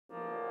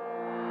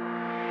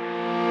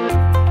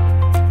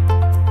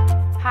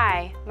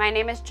My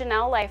name is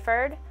Jenell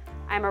Lyford.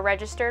 I'm a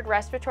registered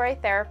respiratory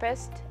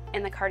therapist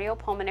in the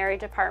cardiopulmonary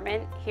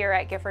department here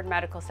at Gifford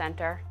Medical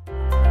Center.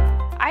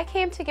 I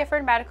came to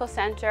Gifford Medical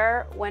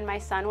Center when my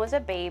son was a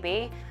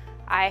baby.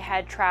 I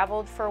had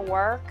traveled for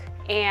work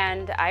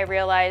and I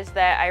realized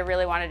that I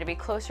really wanted to be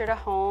closer to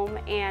home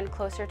and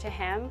closer to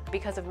him.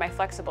 Because of my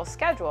flexible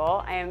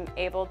schedule, I am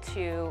able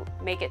to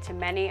make it to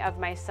many of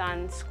my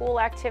son's school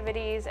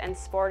activities and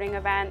sporting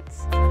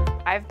events.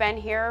 I've been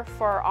here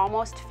for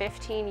almost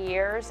 15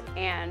 years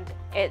and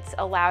it's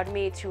allowed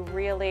me to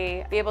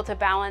really be able to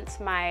balance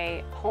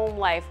my home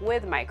life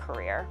with my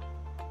career.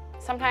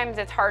 Sometimes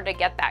it's hard to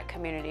get that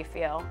community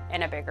feel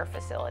in a bigger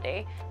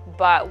facility,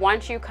 but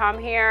once you come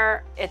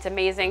here, it's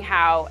amazing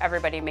how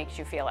everybody makes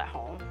you feel at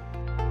home.